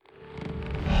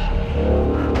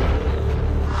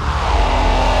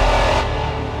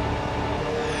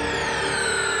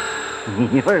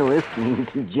You're listening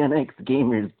to Gen X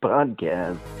Gamers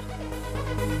Podcast.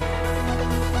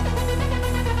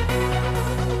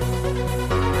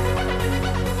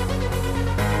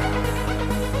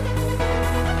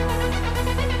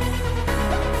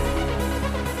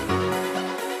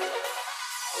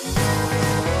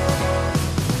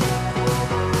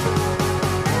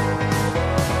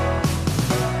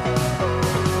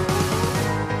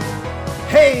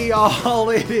 Hey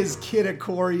y'all, it is Kid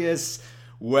Aquarius.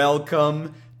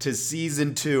 Welcome to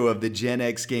Season 2 of the Gen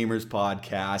X Gamers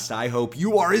Podcast. I hope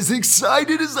you are as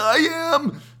excited as I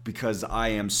am, because I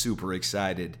am super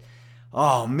excited.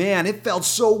 Oh man, it felt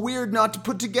so weird not to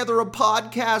put together a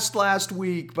podcast last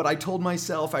week, but I told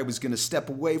myself I was going to step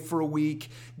away for a week,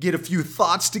 get a few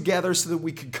thoughts together so that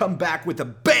we could come back with a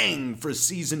bang for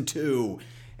Season 2.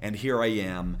 And here I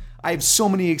am. I have so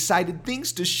many excited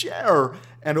things to share.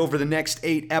 And over the next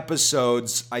 8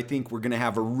 episodes, I think we're going to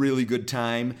have a really good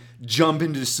time, jump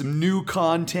into some new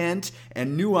content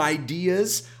and new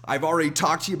ideas. I've already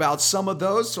talked to you about some of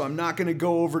those, so I'm not going to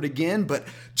go over it again, but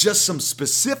just some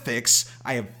specifics.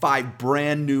 I have 5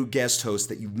 brand new guest hosts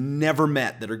that you've never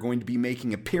met that are going to be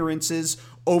making appearances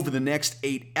over the next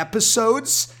 8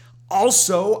 episodes.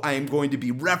 Also, I am going to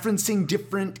be referencing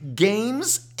different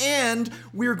games, and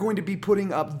we're going to be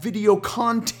putting up video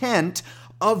content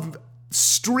of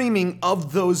streaming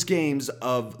of those games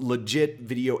of legit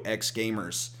Video X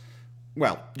gamers.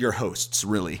 Well, your hosts,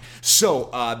 really. So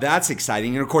that's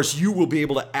exciting. And of course, you will be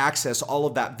able to access all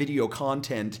of that video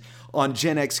content on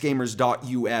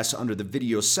genxgamers.us under the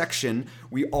video section.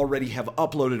 We already have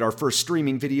uploaded our first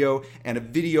streaming video and a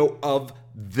video of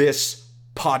this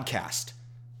podcast.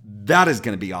 That is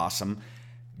going to be awesome.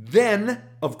 Then,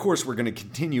 of course, we're going to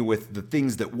continue with the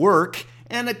things that work.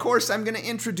 And of course, I'm going to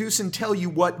introduce and tell you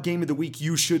what game of the week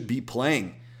you should be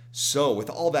playing. So with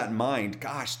all that in mind,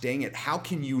 gosh dang it, how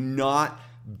can you not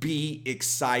be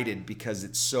excited? Because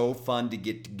it's so fun to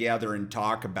get together and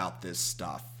talk about this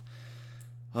stuff.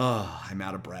 Oh, I'm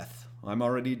out of breath. I'm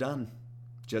already done.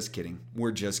 Just kidding.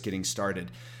 We're just getting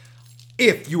started.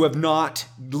 If you have not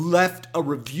left a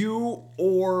review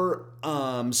or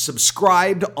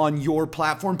subscribed on your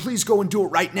platform, please go and do it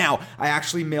right now. I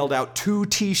actually mailed out 2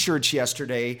 t-shirts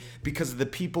yesterday because of the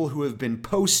people who have been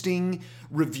posting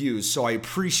reviews, so I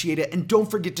appreciate it. And don't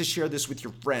forget to share this with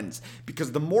your friends,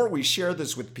 because the more we share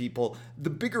this with people, the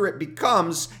bigger it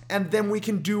becomes, and then we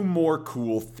can do more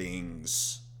cool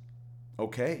things.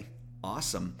 Okay,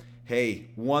 awesome. Hey,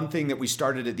 one thing that we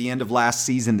started at the end of last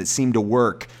season that seemed to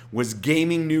work was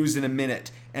Gaming News in a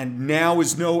Minute, and now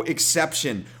is no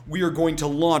exception. We are going to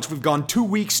launch. We've gone 2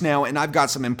 weeks now, and I've got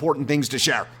some important things to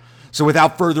share. So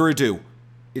without further ado,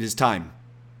 it is time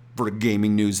for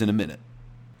Gaming News in a Minute.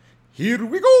 Here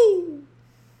we go!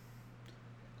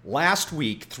 Last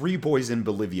week, 3 boys in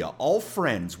Bolivia, all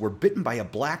friends, were bitten by a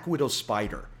black widow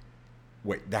spider.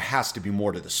 Wait, there has to be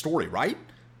more to the story, right?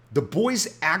 The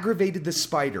boys aggravated the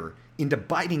spider into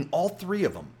biting all 3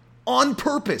 of them on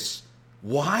purpose.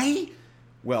 Why?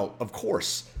 Well, of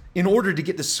course, in order to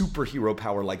get the superhero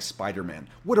power like Spider-Man.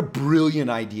 What a brilliant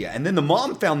idea. And then the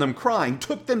mom found them crying,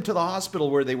 took them to the hospital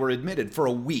where they were admitted for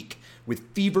a week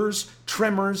with fevers,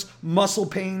 tremors, muscle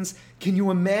pains. Can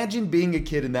you imagine being a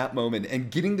kid in that moment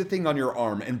and getting the thing on your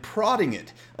arm and prodding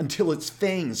it until its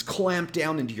fangs clamp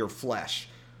down into your flesh?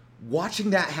 Watching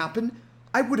that happen,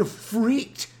 I would have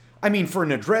freaked. I mean, for an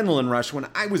adrenaline rush, when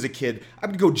I was a kid, I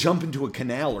would go jump into a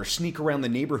canal or sneak around the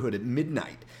neighborhood at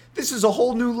midnight. This is a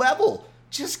whole new level.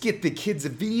 Just get the kids a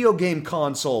video game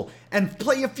console and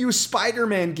play a few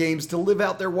Spider-Man games to live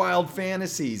out their wild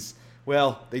fantasies.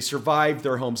 Well, they survived,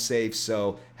 they're home safe,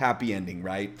 so happy ending,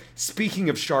 right? Speaking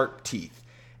of shark teeth,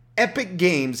 Epic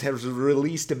Games has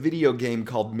released a video game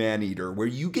called Maneater, where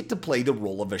you get to play the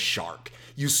role of a shark.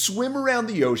 You swim around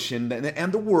the ocean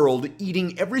and the world,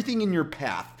 eating everything in your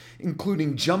path,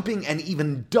 including jumping and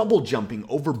even double jumping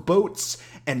over boats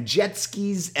and jet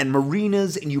skis and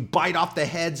marinas, and you bite off the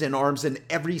heads and arms and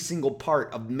every single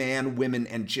part of man, women,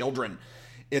 and children.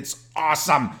 It's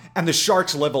awesome. And the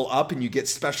sharks level up and you get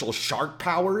special shark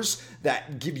powers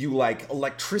that give you like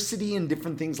electricity and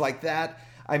different things like that.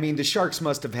 I mean, the sharks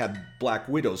must have had black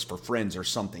widows for friends or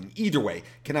something. Either way,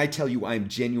 can I tell you I'm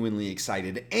genuinely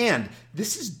excited. And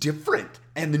this is different.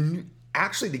 And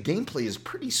actually, the gameplay is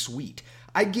pretty sweet.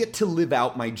 I get to live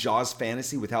out my Jaws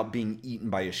fantasy without being eaten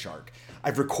by a shark.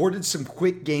 I've recorded some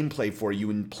quick gameplay for you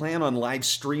and plan on live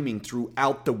streaming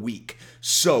throughout the week.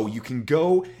 So you can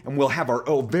go and we'll have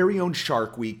our very own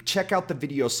Shark Week. Check out the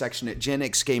video section at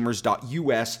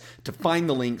genxgamers.us to find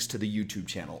the links to the YouTube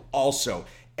channel. Also,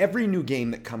 every new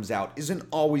game that comes out isn't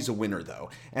always a winner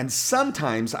though, and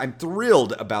sometimes I'm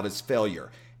thrilled about its failure.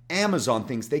 Amazon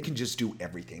thinks they can just do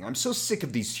everything. I'm so sick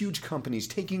of these huge companies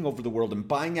taking over the world and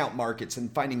buying out markets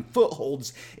and finding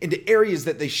footholds into areas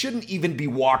that they shouldn't even be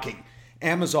walking.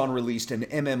 Amazon released an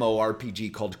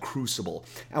MMORPG called Crucible,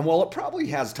 and while it probably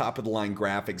has top-of-the-line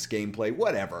graphics, gameplay,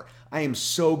 whatever, I am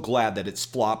so glad that it's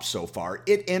flopped so far.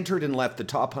 It entered and left the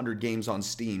top 100 games on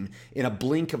Steam in a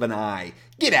blink of an eye.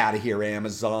 Get out of here,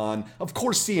 Amazon. Of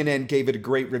course CNN gave it a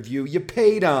great review. You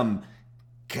paid them.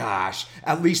 Gosh,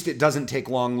 at least it doesn't take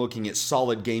long looking at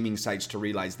solid gaming sites to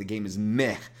realize the game is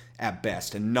meh at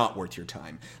best and not worth your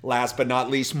time. Last but not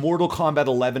least, Mortal Kombat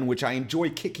 11, which I enjoy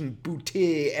kicking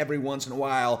booty every once in a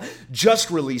while,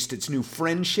 just released its new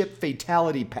Friendship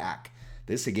Fatality Pack.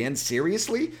 This again,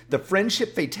 seriously? The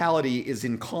Friendship Fatality is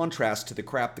in contrast to the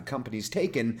crap the company's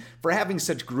taken for having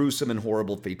such gruesome and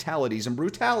horrible fatalities and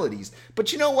brutalities.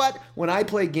 But you know what? When I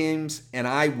play games and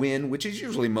I win, which is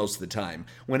usually most of the time,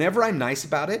 whenever I'm nice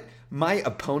about it, my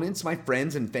opponents, my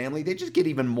friends and family, they just get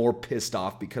even more pissed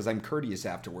off because I'm courteous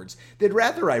afterwards. They'd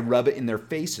rather I rub it in their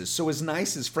faces. So as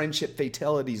nice as Friendship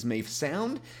Fatalities may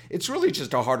sound, it's really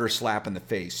just a harder slap in the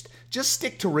face. Just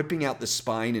stick to ripping out the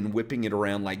spine and whipping it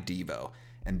around like Devo.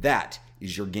 And that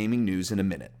is your gaming news in a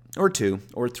minute. Or 2,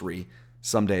 or 3.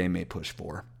 Someday I may push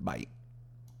 4. Bye.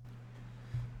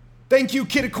 Thank you,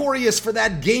 Kitakorius, for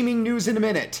that gaming news in a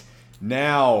minute.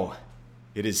 Now,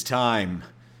 it is time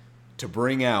to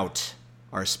bring out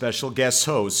our special guest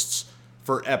hosts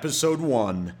for episode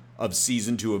 1 of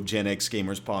season 2 of Gen X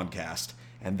Gamers Podcast.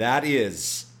 And that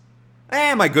is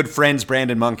my good friends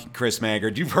Brandon Monk and Chris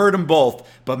Maggard. You've heard them both,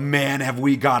 but man, have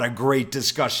we got a great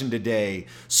discussion today.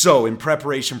 So, in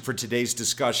preparation for today's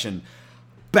discussion,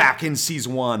 back in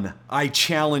season 1, I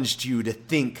challenged you to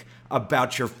think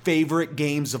about your favorite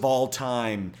games of all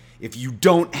time. If you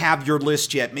don't have your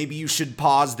list yet, maybe you should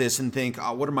pause this and think,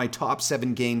 what are my top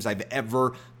 7 games I've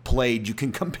ever played? You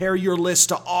can compare your list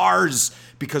to ours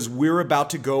because we're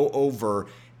about to go over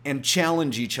and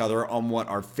challenge each other on what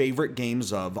our favorite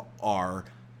games are.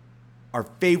 Our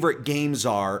favorite games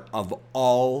are of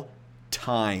all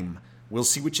time. We'll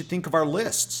see what you think of our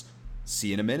lists. See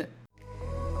you in a minute.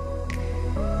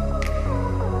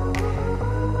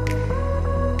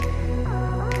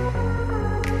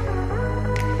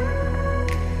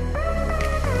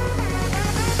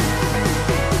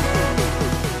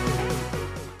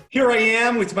 Here I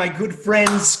am with my good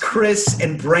friends Chris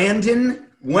and Brandon.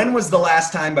 When was the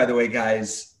last time, by the way,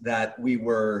 guys, that we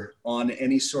were on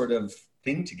any sort of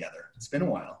thing together? It's been a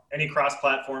while. Any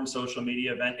cross-platform social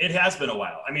media event? It has been a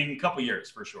while. I mean, a couple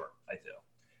years for sure, I feel.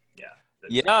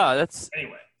 Yeah.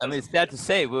 Anyway. I mean, it's sad to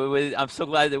say. I'm so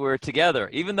glad that we're together.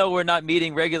 Even though we're not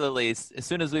meeting regularly, as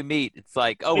soon as we meet, it's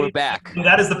like, oh, we're back.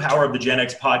 That is the power of the Gen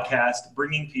X podcast,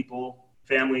 bringing people,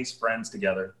 families, friends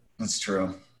together. That's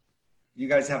true. You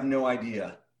guys have no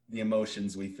idea the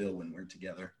emotions we feel when we're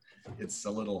together. It's a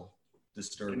little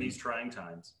disturbing. In these trying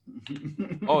times.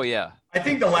 Oh, yeah. I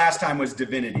think the last time was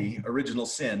Divinity, Original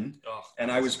Sin,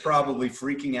 and I was probably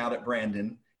freaking out at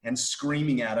Brandon and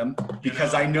screaming at him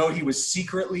because I know he was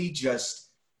secretly just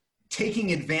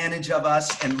taking advantage of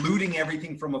us and looting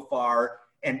everything from afar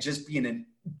and just being a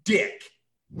dick.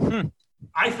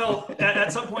 I felt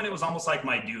at some point it was almost like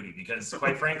my duty because,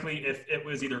 quite frankly, if it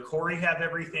was either Corey have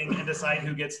everything and decide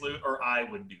who gets loot or I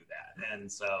would do that.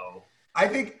 And so I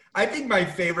think my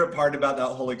favorite part about that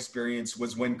whole experience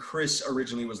was when Chris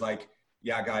originally was like,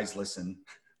 yeah, guys, listen,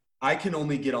 I can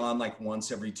only get on like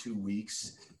once every 2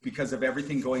 weeks because of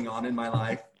everything going on in my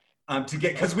life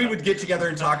because we would get together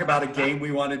and talk about a game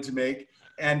we wanted to make.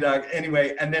 And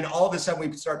anyway, and then all of a sudden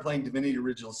we start playing Divinity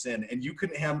Original Sin, and you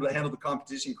couldn't handle the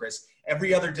competition, Chris.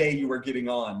 Every other day you were getting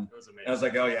on. It was amazing. I was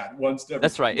like, oh yeah, one step.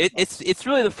 That's right. It's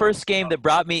really the first game that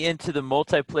brought me into the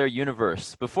multiplayer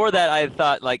universe. Before that, I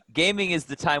thought like gaming is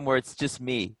the time where it's just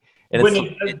me. And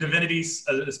Divinity,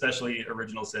 especially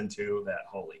Original Sin 2,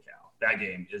 holy cow, that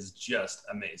game is just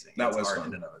amazing. That was art fun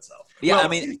in and of itself. Yeah, Well, I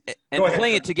mean, and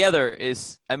playing it together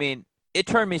is, I mean, it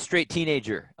turned me straight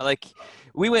teenager. Like,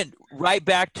 we went right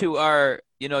back to our,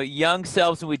 young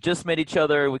selves, and we just met each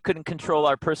other. We couldn't control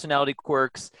our personality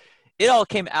quirks. It all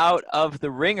came out of the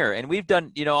ringer, and we've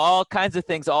done, all kinds of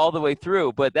things all the way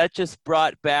through. But that just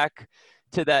brought back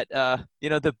to that,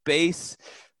 the base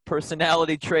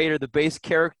personality trait or the base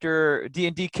character,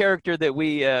 D&D character that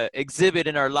we exhibit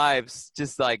in our lives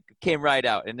just like came right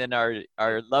out. And then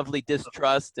our lovely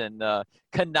distrust and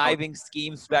conniving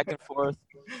schemes back and forth.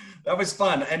 That was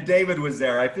fun. And David was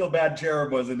there. I feel bad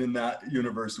Cherub wasn't in that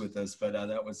universe with us, but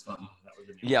that was fun.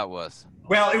 Yeah, it was.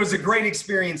 Well, it was a great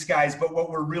experience, guys. But what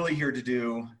we're really here to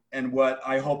do, and what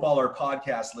I hope all our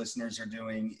podcast listeners are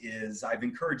doing, is I've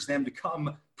encouraged them to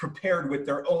come prepared with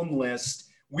their own list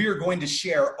we are going to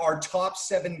share our top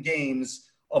 7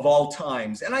 games of all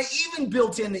times. And I even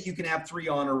built in that you can have 3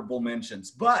 honorable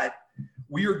mentions, but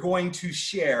we are going to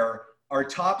share our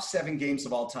top 7 games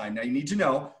of all time. Now you need to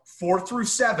know 4 through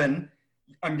 7,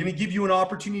 I'm going to give you an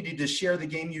opportunity to share the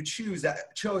game you chose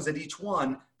at each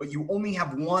one, but you only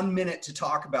have 1 minute to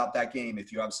talk about that game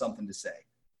if you have something to say.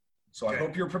 So I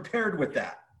hope you're prepared with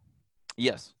that.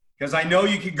 Yes. Because I know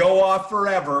you could go off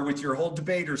forever with your whole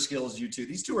debater skills, you two.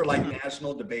 These two are like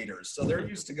national debaters. So they're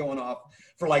used to going off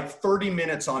for like 30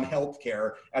 minutes on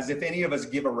healthcare as if any of us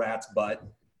give a rat's butt,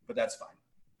 but that's fine.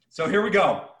 So here we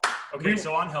go. Okay,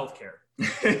 so on healthcare.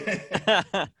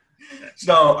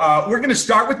 So we're going to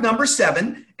start with number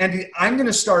 7, and I'm going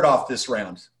to start off this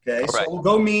round. Okay, so we'll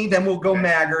go me, then we'll go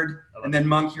Maggard, and then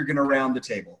Monk, you're going to round the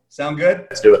table. Sound good?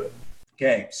 Let's do it.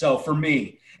 Okay, so for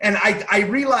me, and I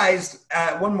realized,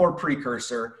 one more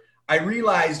precursor, I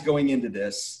realized going into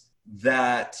this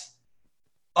that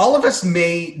all of us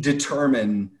may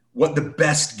determine what the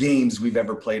best games we've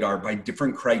ever played are by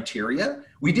different criteria.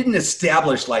 We didn't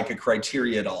establish like a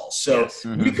criteria at all. So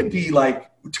we could be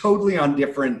like totally on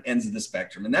different ends of the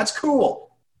spectrum, and that's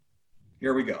cool.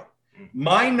 Here we go.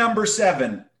 My number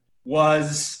 7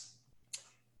 was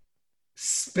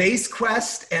Space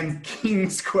Quest and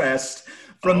King's Quest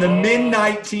from the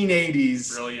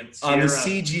mid-1980s on the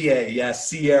CGA. Yes,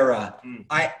 Sierra.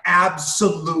 I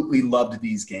absolutely loved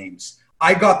these games.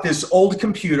 I got this old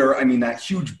computer, I mean that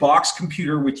huge box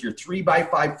computer with your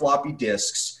 3x5 floppy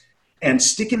disks, and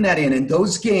sticking that in. And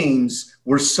those games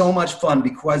were so much fun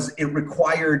because it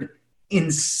required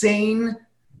insane,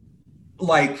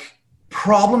 like,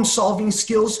 problem-solving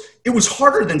skills. It was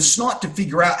harder than snot to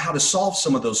figure out how to solve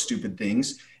some of those stupid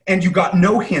things. And you got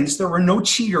no hints. There were no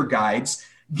cheater guides.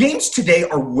 Games today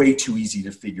are way too easy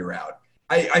to figure out.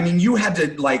 I mean, you had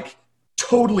to, like,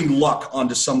 totally luck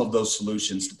onto some of those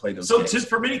solutions to play those games. So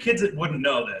for many kids that wouldn't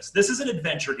know this is an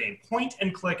adventure game, point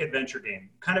and click adventure game,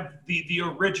 kind of the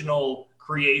original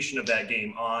creation of that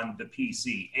game on the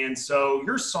PC. And so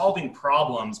you're solving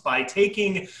problems by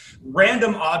taking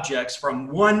random objects from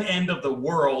one end of the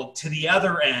world to the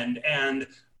other end. And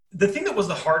the thing that was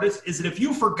the hardest is that if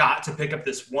you forgot to pick up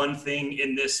this one thing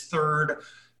in this third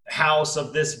house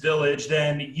of this village,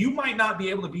 then you might not be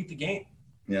able to beat the game.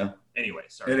 Yeah. Anyway,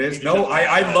 sorry. It is. No,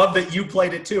 I love that you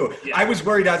played it too. Yeah. I was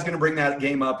worried I was going to bring that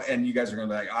game up and you guys are going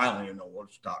to be like, I don't even know what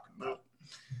you're talking about.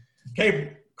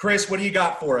 Okay, Chris, what do you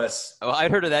got for us? Oh,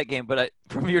 I'd heard of that game, but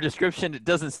from your description, it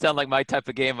doesn't sound like my type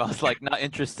of game. I was like not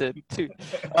interested.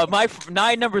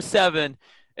 My number 7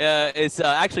 is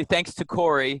actually thanks to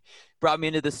Corey, brought me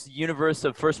into this universe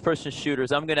of first-person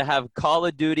shooters. I'm going to have Call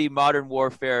of Duty Modern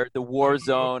Warfare, the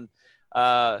Warzone,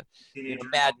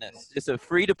 madness. It's a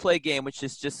free-to-play game, which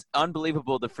is just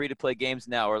unbelievable. The free-to-play games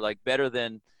now are like better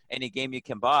than any game you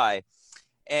can buy.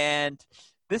 And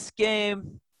this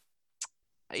game,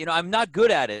 I'm not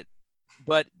good at it,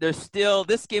 but there's still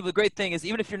this game. The great thing is,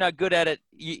 even if you're not good at it,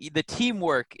 the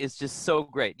teamwork is just so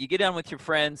great. You get down with your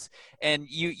friends, and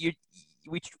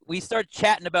we start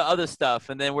chatting about other stuff,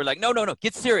 and then we're like, no,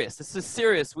 get serious. This is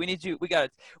serious. We need you. We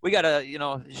got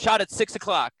a shot at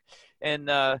 6:00,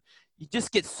 and you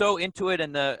just get so into it,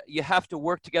 and you have to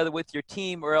work together with your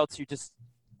team, or else you're just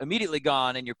immediately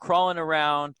gone, and you're crawling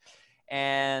around.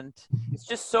 And it's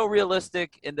just so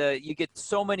realistic, and you get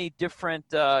so many different,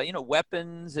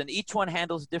 weapons, and each one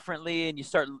handles differently, and you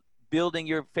start building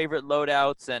your favorite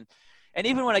loadouts. And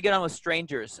even when I get on with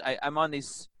strangers, I'm on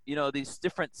these, these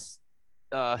different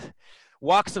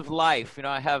walks of life.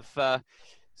 I have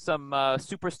some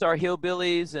superstar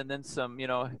hillbillies, and then some,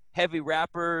 heavy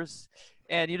rappers.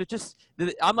 And,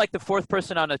 I'm like the 4th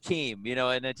person on a team,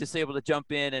 and just able to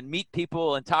jump in and meet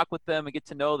people and talk with them and get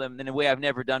to know them in a way I've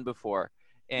never done before.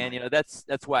 And, that's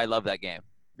why I love that game.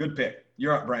 Good pick.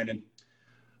 You're up, Brandon.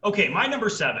 Okay, my number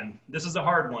 7. This is a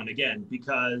hard one, again,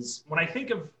 because when I think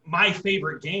of my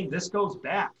favorite game, this goes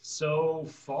back so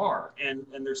far. And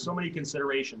there's so many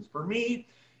considerations. For me,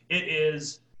 it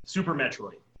is Super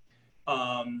Metroid.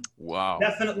 Wow.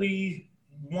 Definitely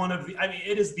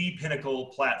it is the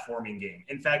pinnacle platforming game.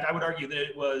 In fact, I would argue that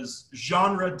it was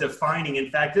genre defining.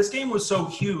 In fact, this game was so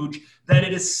huge that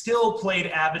it is still played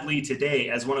avidly today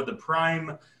as one of the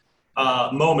prime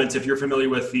moments. If you're familiar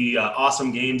with the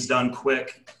Awesome Games Done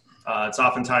Quick,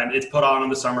 it's put on in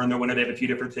the summer, and they have a few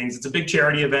different things. It's a big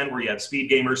charity event where you have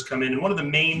speed gamers come in. And one of the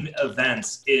main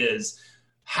events is,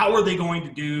 how are they going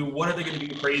to do? What are they going to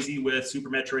do crazy with Super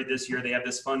Metroid this year? They have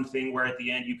this fun thing where at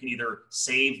the end you can either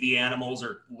save the animals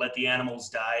or let the animals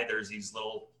die. There's these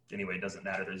little, anyway, it doesn't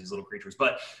matter. There's these little creatures.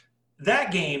 But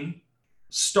that game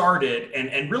started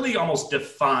and really almost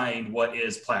defined what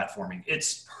is platforming.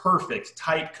 It's perfect,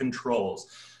 tight controls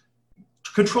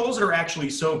that are actually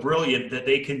so brilliant that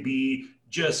they can be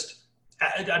just,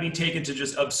 taken to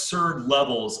just absurd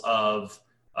levels of,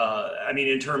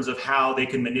 in terms of how they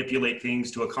can manipulate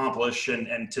things to accomplish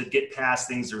and to get past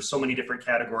things. There's so many different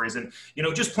categories. And,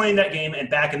 just playing that game, and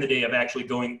back in the day of actually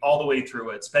going all the way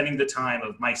through it, spending the time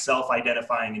of myself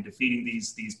identifying and defeating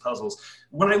these puzzles.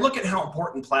 When I look at how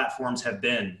important platforms have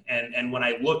been, and when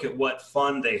I look at what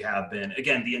fun they have been,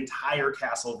 again, the entire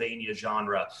Castlevania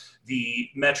genre, the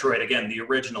Metroid, again, the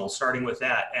original, starting with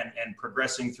that and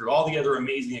progressing through all the other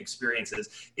amazing experiences,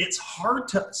 it's hard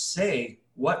to say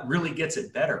what really gets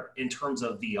it better in terms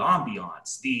of the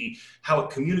ambiance, how it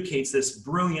communicates this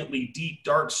brilliantly deep,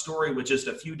 dark story with just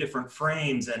a few different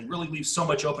frames and really leaves so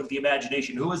much open to the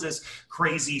imagination. Who is this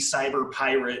crazy cyber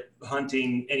pirate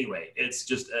hunting? Anyway, it's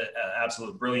just an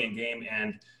absolute brilliant game.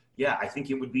 And yeah, I think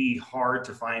it would be hard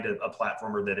to find a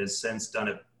platformer that has since done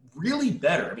it really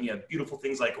better. You have beautiful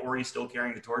things like Ori still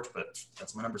carrying the torch, but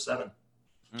that's my number 7.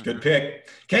 Good pick.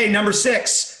 Okay, number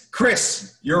 6.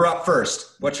 Chris, you're up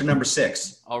first. What's your number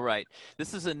 6? All right.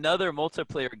 This is another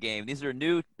multiplayer game. These are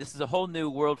new. This is a whole new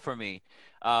world for me.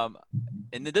 And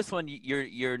this one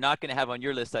you're not going to have on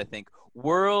your list, I think.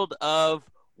 World of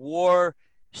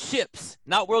Warships,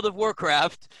 not World of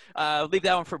Warcraft. I'll leave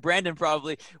that one for Brandon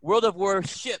probably. World of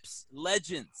Warships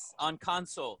Legends on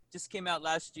console. Just came out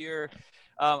last year.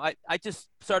 I just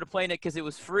started playing it because it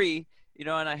was free, and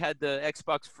I had the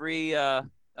Xbox free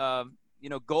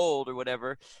gold or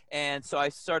whatever. And so I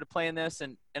started playing this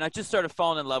and I just started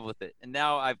falling in love with it. And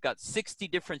now I've got 60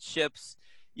 different ships.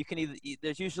 You can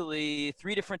there's usually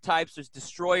 3 different types. There's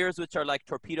destroyers, which are like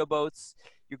torpedo boats.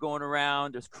 You're going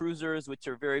around. There's cruisers, which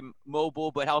are very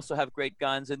mobile, but also have great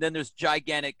guns. And then there's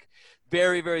gigantic,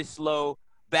 very, very slow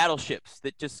battleships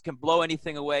that just can blow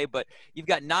anything away. But you've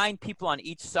got 9 people on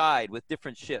each side with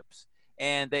different ships.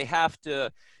 And they have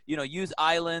to, use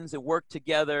islands and work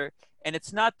together. And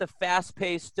it's not the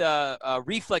fast-paced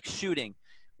reflex shooting,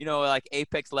 like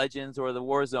Apex Legends or the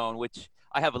Warzone, which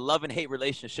I have a love and hate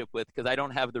relationship with because I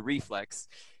don't have the reflex.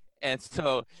 And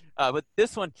so, but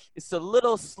this one is a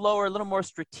little slower, a little more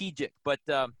strategic, but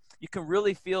you can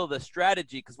really feel the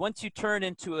strategy because once you turn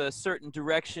into a certain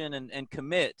direction and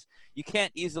commit, you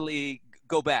can't easily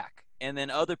go back. And then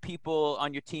other people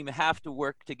on your team have to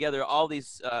work together, all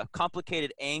these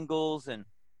complicated angles and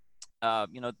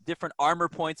different armor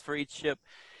points for each ship.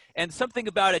 And something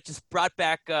about it just brought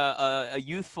back a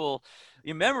youthful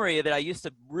memory that I used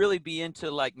to really be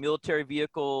into, like military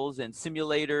vehicles and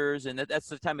simulators. And that's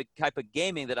the type of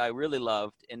gaming that I really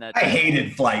loved. I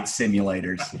hated flight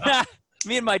simulators.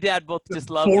 Me and my dad both just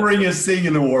loved Boringest thing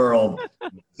in the world.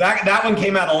 That one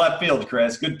came out of left field,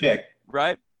 Chris. Good pick.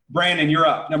 Right. Brandon, you're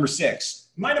up. Number 6.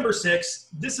 My number 6,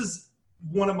 this is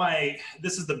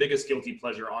the biggest guilty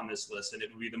pleasure on this list, and it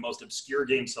would be the most obscure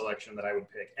game selection that I would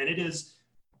pick. And it is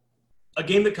a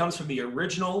game that comes from the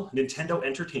original Nintendo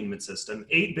Entertainment System,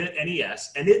 8-bit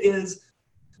NES, and it is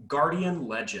Guardian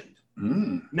Legend.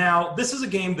 Now, this is a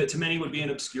game that to many would be an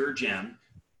obscure gem.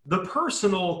 The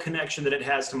personal connection that it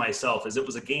has to myself is it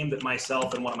was a game that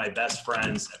myself and one of my best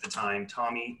friends at the time,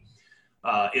 Tommy,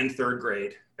 in 3rd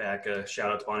grade, back,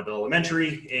 shout out to Bonneville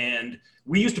Elementary, and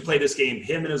we used to play this game,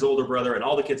 him and his older brother and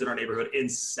all the kids in our neighborhood,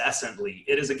 incessantly.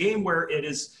 It is a game where it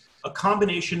is a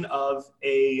combination of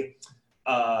a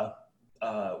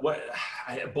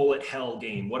bullet hell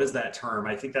game. What is that term?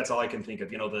 I think that's all I can think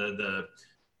of.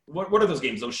 What are those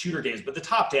games? Those shooter games, but the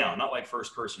top down, not like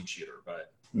first person shooter,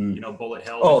 but bullet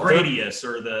hell, Gradius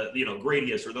or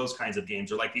Gradius or those kinds of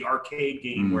games, or like the arcade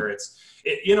game where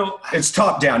it's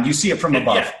top down. You see it from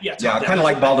above. Yeah, kind of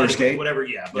like Baldur's Gate. Whatever.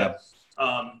 Yeah, but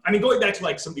going back to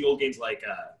like some of the old games like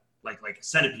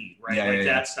Centipede, right?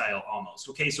 That style almost.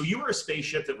 Okay, so you were a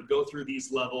spaceship that would go through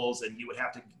these levels and you would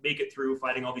have to make it through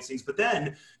fighting all these things, but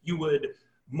then you would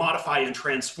modify and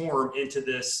transform into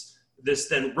this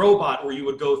then robot where you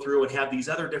would go through and have these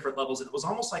other different levels. And it was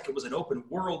almost like it was an open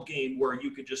world game where you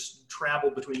could just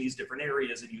travel between these different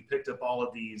areas and you picked up all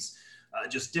of these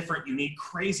just different, unique,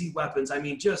 crazy weapons. I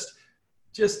mean, just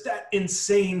that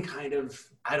insane kind of,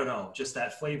 I don't know, just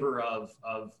that flavor of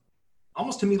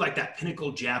almost to me like that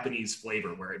pinnacle Japanese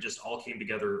flavor where it just all came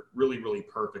together really, really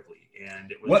perfectly.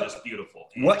 And it was just beautiful.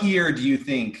 And what year do you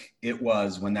think it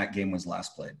was when that game was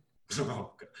last played?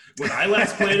 When I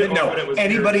last played it, no, when it was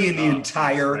anybody in the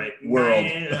entire world.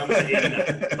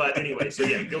 But anyway, so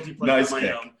yeah, guilty pleasure Nice of my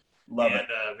pick. own. Love and it.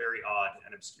 a very odd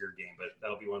and obscure game, but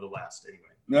that'll be one of the last anyway.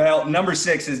 Well, number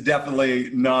 6 is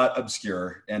definitely not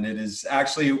obscure, and it is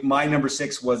actually my number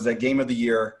 6 was a game of the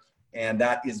year, and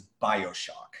that is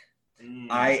BioShock.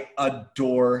 I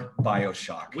adore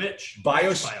BioShock. Which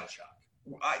BioShock. BioShock?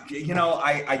 I You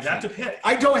have to pick.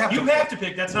 I don't have You to have to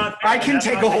pick. That's not fair. I can That's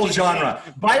take not a whole picking the genre.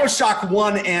 game. BioShock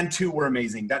 1 and 2 were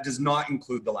amazing. That does not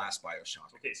include the last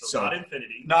BioShock. Okay, so not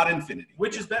Infinity. Not Infinity.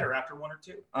 Which is better after 1 or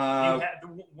 2?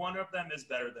 One of them is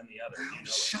better than the other. You know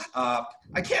Shut up.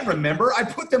 I can't remember. I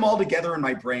put them all together in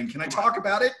my brain. Can I talk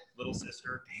about it? Little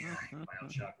sister.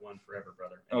 BioShock 1 forever,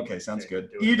 brother. Okay, sounds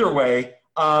good. do it. Either way,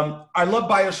 I love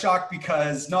BioShock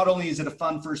because not only is it a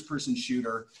fun first-person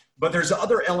shooter, but there's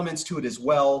other elements to it as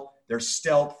well. There's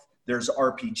stealth, there's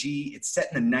RPG. It's set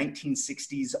in the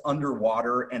 1960s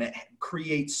underwater, and it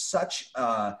creates such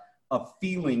a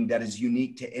feeling that is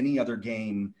unique to any other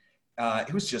game.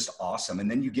 It was just awesome. And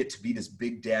then you get to be this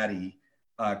big daddy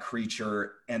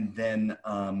creature, and then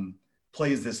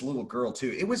play as this little girl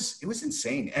too. It was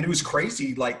insane, and it was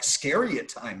crazy, like scary at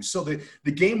times. So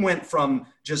the game went from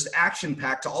just action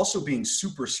packed to also being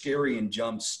super scary and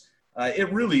jumps.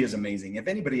 It really is amazing. If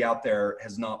anybody out there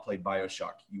has not played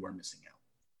BioShock, you are missing out.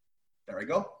 There I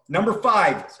go. Number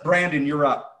 5, Brandon, you're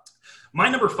up. My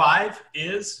number 5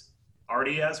 is,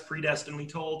 already as predestinedly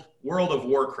told, World of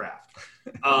Warcraft.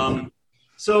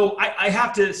 So I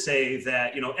have to say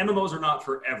that, MMOs are not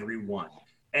for everyone.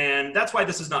 And that's why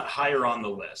this is not higher on the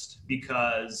list,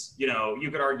 because,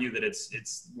 you could argue that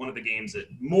it's one of the games that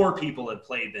more people have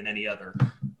played than any other.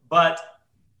 But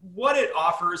what it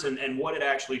offers and what it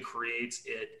actually creates,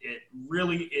 it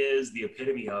really is the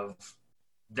epitome of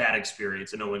that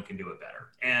experience, and no one can do it better.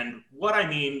 And what I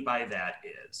mean by that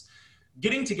is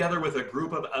getting together with a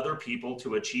group of other people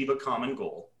to achieve a common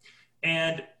goal.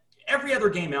 And every other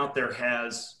game out there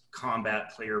has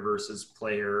combat, player versus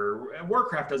player.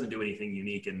 Warcraft doesn't do anything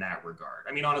unique in that regard.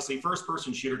 I mean, honestly,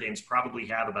 first-person shooter games probably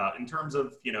have about, in terms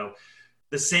of,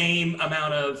 the same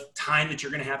amount of time that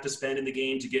you're going to have to spend in the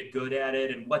game to get good at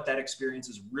it, and what that experience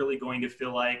is really going to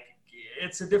feel like.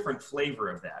 It's a different flavor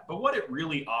of that. But what it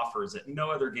really offers that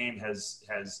no other game has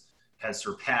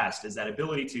surpassed is that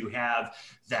ability to have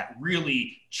that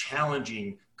really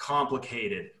challenging,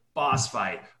 complicated boss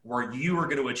fight where you are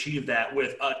going to achieve that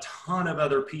with a ton of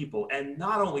other people. And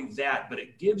not only that, but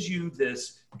it gives you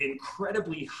this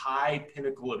incredibly high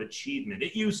pinnacle of achievement.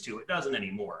 It used to, it doesn't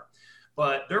anymore.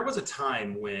 But there was a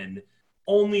time when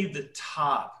only the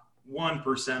top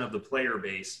 1% of the player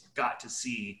base got to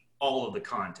see all of the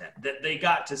content, that they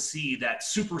got to see that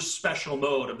super special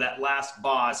mode of that last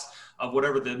boss of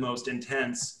whatever the most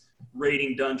intense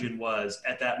raiding dungeon was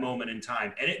at that moment in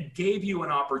time. And it gave you an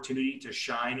opportunity to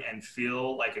shine and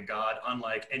feel like a god,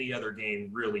 unlike any other game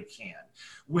really can.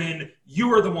 When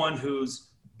you are the one whose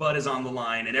butt is on the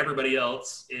line and everybody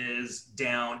else is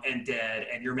down and dead,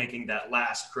 and you're making that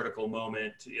last critical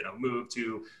moment to, move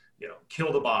to,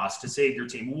 kill the boss, to save your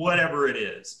team, whatever it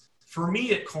is. For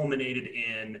me, it culminated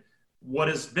in what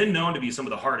has been known to be some of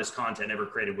the hardest content ever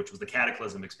created, which was the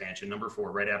Cataclysm expansion, number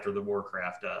 4, right after the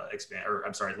Warcraft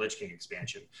Lich King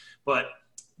expansion. But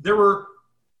there were,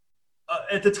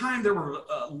 at the time, there were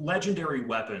legendary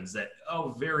weapons that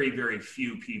very, very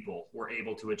few people were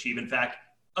able to achieve. In fact,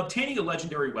 obtaining a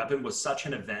legendary weapon was such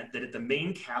an event that at the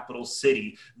main capital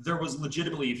city, there was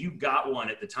legitimately, if you got one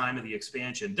at the time of the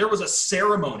expansion, there was a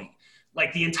ceremony.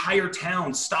 Like the entire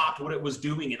town stopped what it was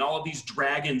doing, and all of these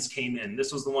dragons came in.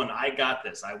 This was the one, I got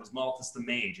this. I was Malthus the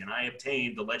Mage, and I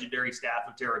obtained the legendary Staff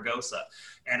of Terragosa.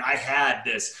 And I had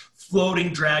this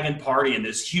floating dragon party, and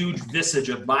this huge visage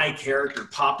of my character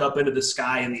popped up into the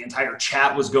sky, and the entire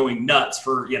chat was going nuts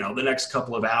for, the next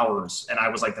couple of hours. And I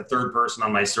was like the 3rd person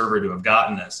on my server to have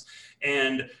gotten this.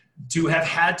 And to have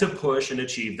had to push and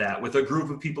achieve that with a group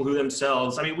of people who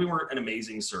themselves, we weren't an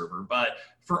amazing server, but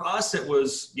for us, it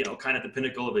was, kind of the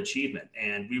pinnacle of achievement.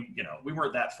 And we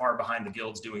weren't that far behind the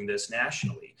guilds doing this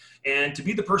nationally. And to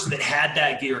be the person that had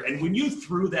that gear, and when you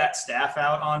threw that staff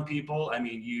out on people,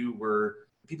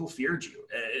 people feared you.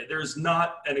 There's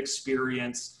not an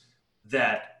experience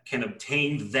that can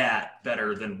obtain that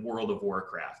better than World of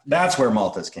Warcraft. That's where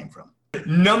Malthus came from.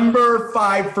 Number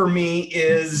 5 for me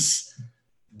is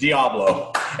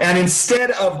Diablo. And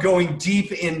instead of going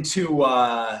deep into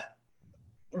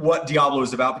what Diablo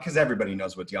is about, because everybody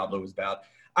knows what Diablo is about,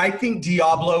 I think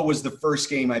Diablo was the first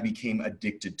game I became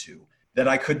addicted to, that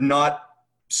I could not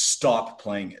stop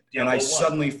playing it. Diablo and I 1.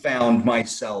 suddenly found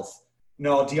myself,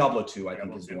 Diablo 2, I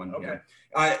think is the 2, one. okay.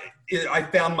 Yeah. I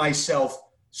found myself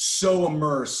so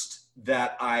immersed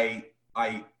that I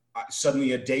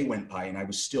suddenly a day went by and I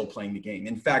was still playing the game.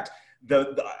 In fact,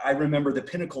 I remember the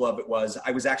pinnacle of it was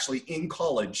I was actually in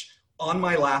college on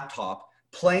my laptop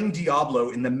playing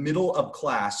Diablo in the middle of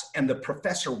class, and the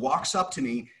professor walks up to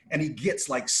me and he gets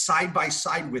like side by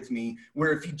side with me,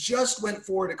 where if he just went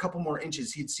forward a couple more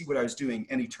inches, he'd see what I was doing.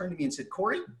 And he turned to me and said,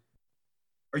 Corey,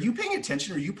 are you paying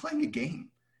attention? Or are you playing a game?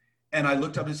 And I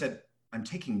looked up and said, I'm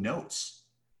taking notes.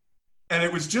 And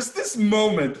it was just this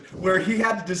moment where he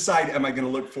had to decide, am I going to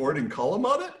look forward and call him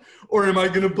on it? Or am I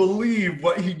going to believe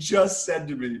what he just said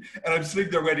to me? And I'm sitting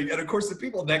there waiting. And of course, the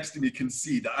people next to me can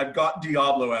see that I've got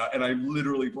Diablo out and I'm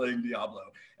literally playing Diablo.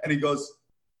 And he goes,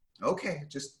 okay,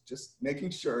 just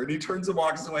making sure. And he turns and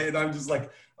walks away. And I'm just like,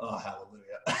 oh,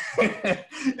 hallelujah.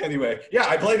 Anyway, yeah,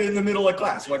 I played it in the middle of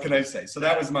class. What can I say? So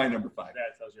that was my number 5.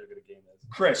 That tells you how good a game is.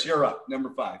 Chris, you're up.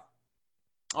 Number 5.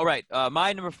 All right,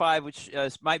 my number 5, which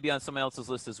might be on someone else's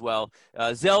list as well,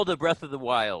 Zelda Breath of the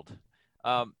Wild.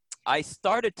 I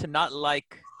started to not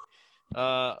like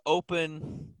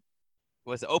open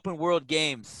world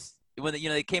games when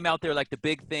they came out there like the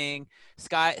big thing.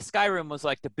 Skyrim was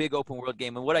like the big open world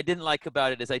game, and what I didn't like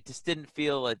about it is I just didn't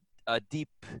feel a deep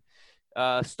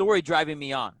story driving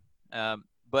me on.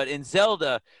 But in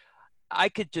Zelda, I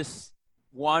could just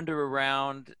wander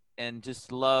around and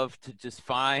just love to just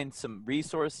find some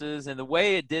resources, and the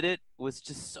way it did it was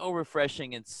just so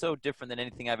refreshing and so different than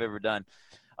anything I've ever done.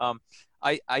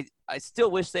 I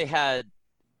still wish they had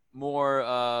more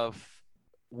of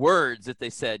words that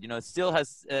they said. It still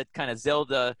has kind of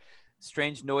Zelda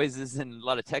strange noises and a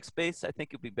lot of text space. I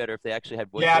think it'd be better if they actually had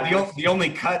voice. Yeah, the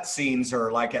only cut scenes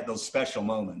are like at those special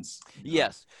moments.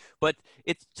 Yes, but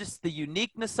it's just the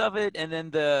uniqueness of it, and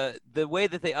then the way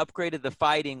that they upgraded the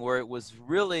fighting, where it was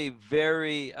really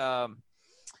very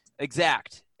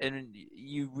exact, and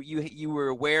you were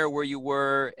aware where you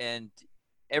were, and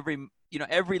every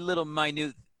little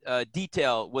minute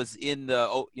detail was in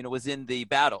the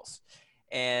battles,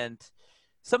 and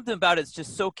something about it's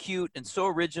just so cute and so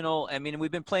original. I mean, we've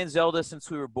been playing Zelda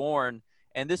since we were born,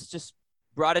 and this just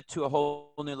brought it to a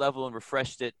whole new level and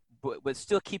refreshed it, but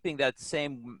still keeping that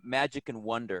same magic and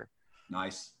wonder.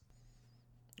 Nice.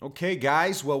 Okay,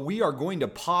 guys. Well, we are going to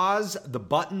pause the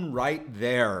button right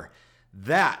there.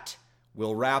 That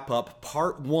will wrap up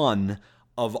part 1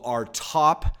 of our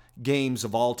top games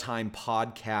of all time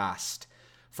podcast.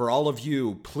 For all of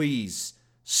you, please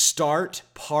start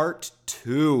part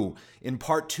 2. In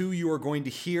part 2, you are going to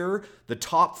hear the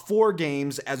top 4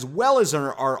 games as well as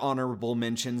our honorable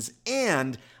mentions,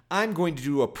 and I'm going to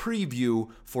do a preview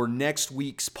for next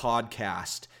week's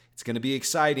podcast. It's going to be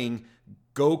exciting.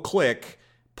 Go click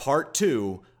part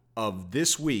 2 of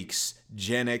this week's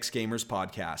Gen X Gamers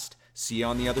podcast. See you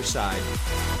on the other side.